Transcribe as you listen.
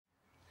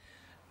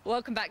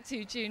Welcome back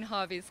to June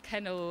Harvey's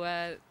kennel.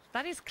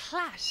 That is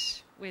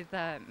Clash with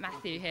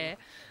Matthew here,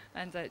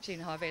 and June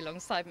Harvey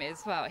alongside me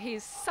as well.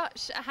 He's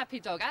such a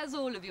happy dog, as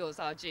all of yours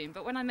are, June,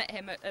 but when I met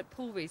him at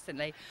Pool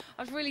recently,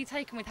 I was really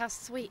taken with how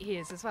sweet he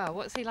is as well.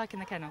 What's he like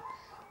in the kennel?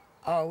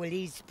 Oh, well,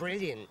 he's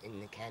brilliant in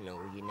the kennel,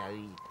 you know.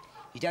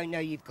 You don't know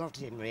you've got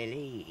him,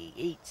 really. He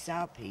eats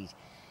up,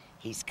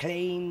 he's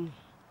clean.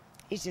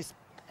 He's just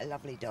a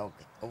lovely dog.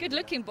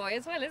 Good-looking boy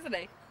as well, isn't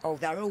he? Oh,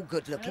 they're all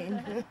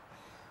good-looking.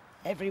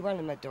 Every one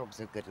of my dogs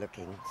are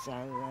good-looking, so,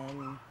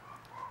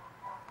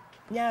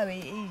 no,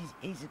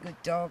 he's a good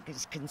dog.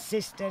 He's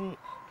consistent,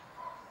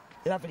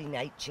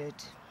 lovely-natured,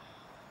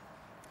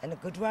 and a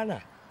good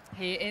runner.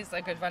 He is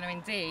a good runner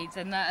indeed,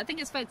 and I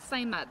think it's fair to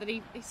say, Matt, that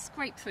he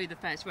scraped through the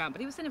first round, but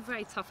he was in a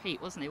very tough heat,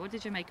 wasn't he? What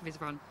did you make of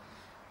his run?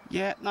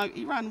 Yeah, no,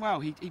 he ran well.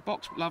 He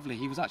boxed lovely.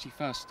 He was actually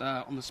first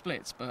on the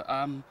splits, but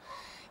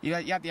he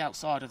had the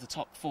outside of the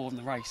top four in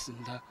the race,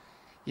 and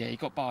yeah, he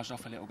got barged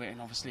off a little bit,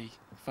 and obviously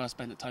first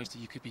bend at Toaster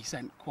you could be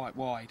sent quite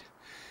wide.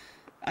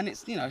 And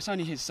it's, you know, it's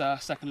only his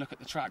second look at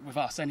the track with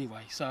us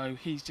anyway, so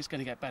he's just going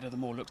to get better the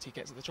more looks he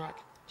gets at the track.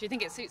 Do you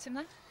think it suits him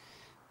though?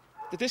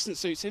 The distance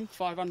suits him,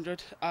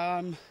 500.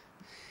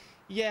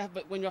 Yeah,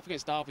 but when you're up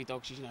against Derby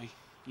dogs, you know,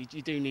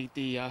 you do need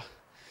the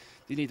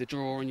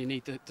draw and you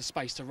need the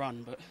space to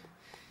run. But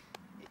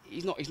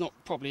he's not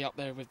probably up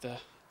there with the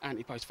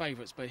anti-post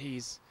favourites, but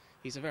he's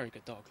a very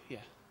good dog. Yeah.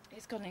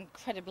 He's got an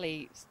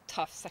incredibly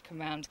tough second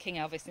round. King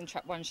Elvis in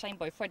trap 1, Shane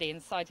Boy Freddy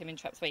inside him in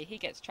trap 3. He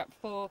gets trap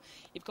 4.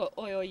 You've got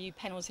Oyoyu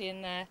penalty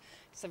in there.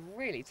 It's a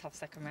really tough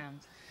second round.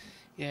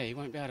 Yeah, he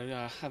won't be able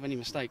to have any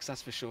mistakes,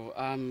 that's for sure.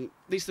 At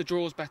least the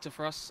draw's better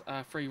for us,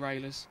 free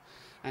railers,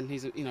 and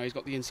he's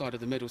got the inside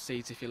of the middle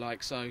seats, if you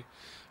like. So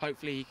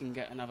hopefully he can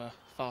get another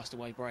fast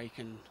away break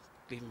and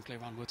leave him clear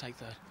run. We'll take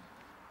third.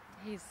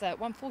 He's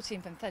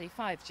 114 from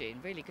 35, June.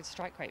 Really good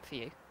strike rate for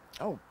you.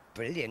 Oh,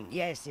 brilliant!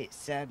 Yes,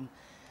 it's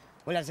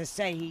well, as I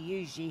say, he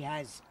usually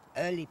has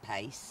early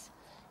pace.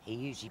 He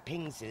usually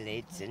pings the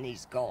lids and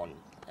he's gone.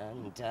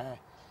 And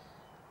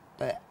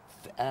but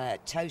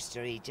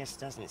Toaster, he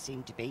just doesn't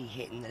seem to be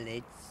hitting the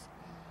lids.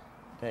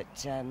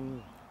 But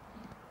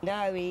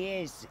no, he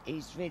is.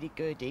 He's really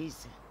good.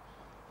 He's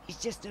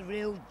just a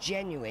real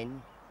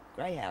genuine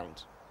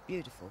greyhound.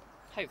 Beautiful.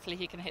 Hopefully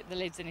he can hit the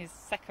lids in his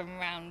second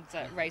round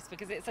race,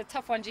 because it's a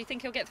tough one. Do you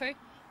think he'll get through?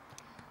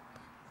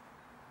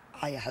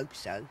 I hope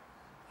so.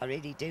 I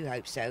really do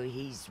hope so.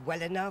 He's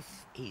well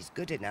enough, he's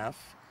good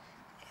enough,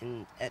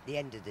 and at the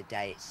end of the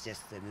day, it's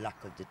just the luck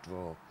of the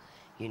draw.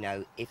 You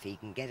know, if he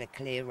can get a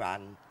clear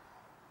run,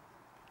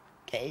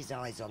 get his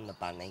eyes on the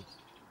bunny,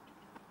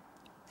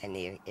 then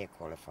he'll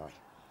qualify.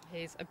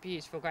 He's a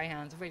beautiful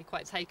greyhound, really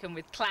quite taken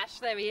with Clash.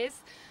 There he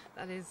is.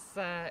 That is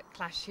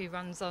Clash, who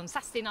runs on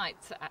Saturday night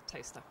at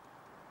Toaster.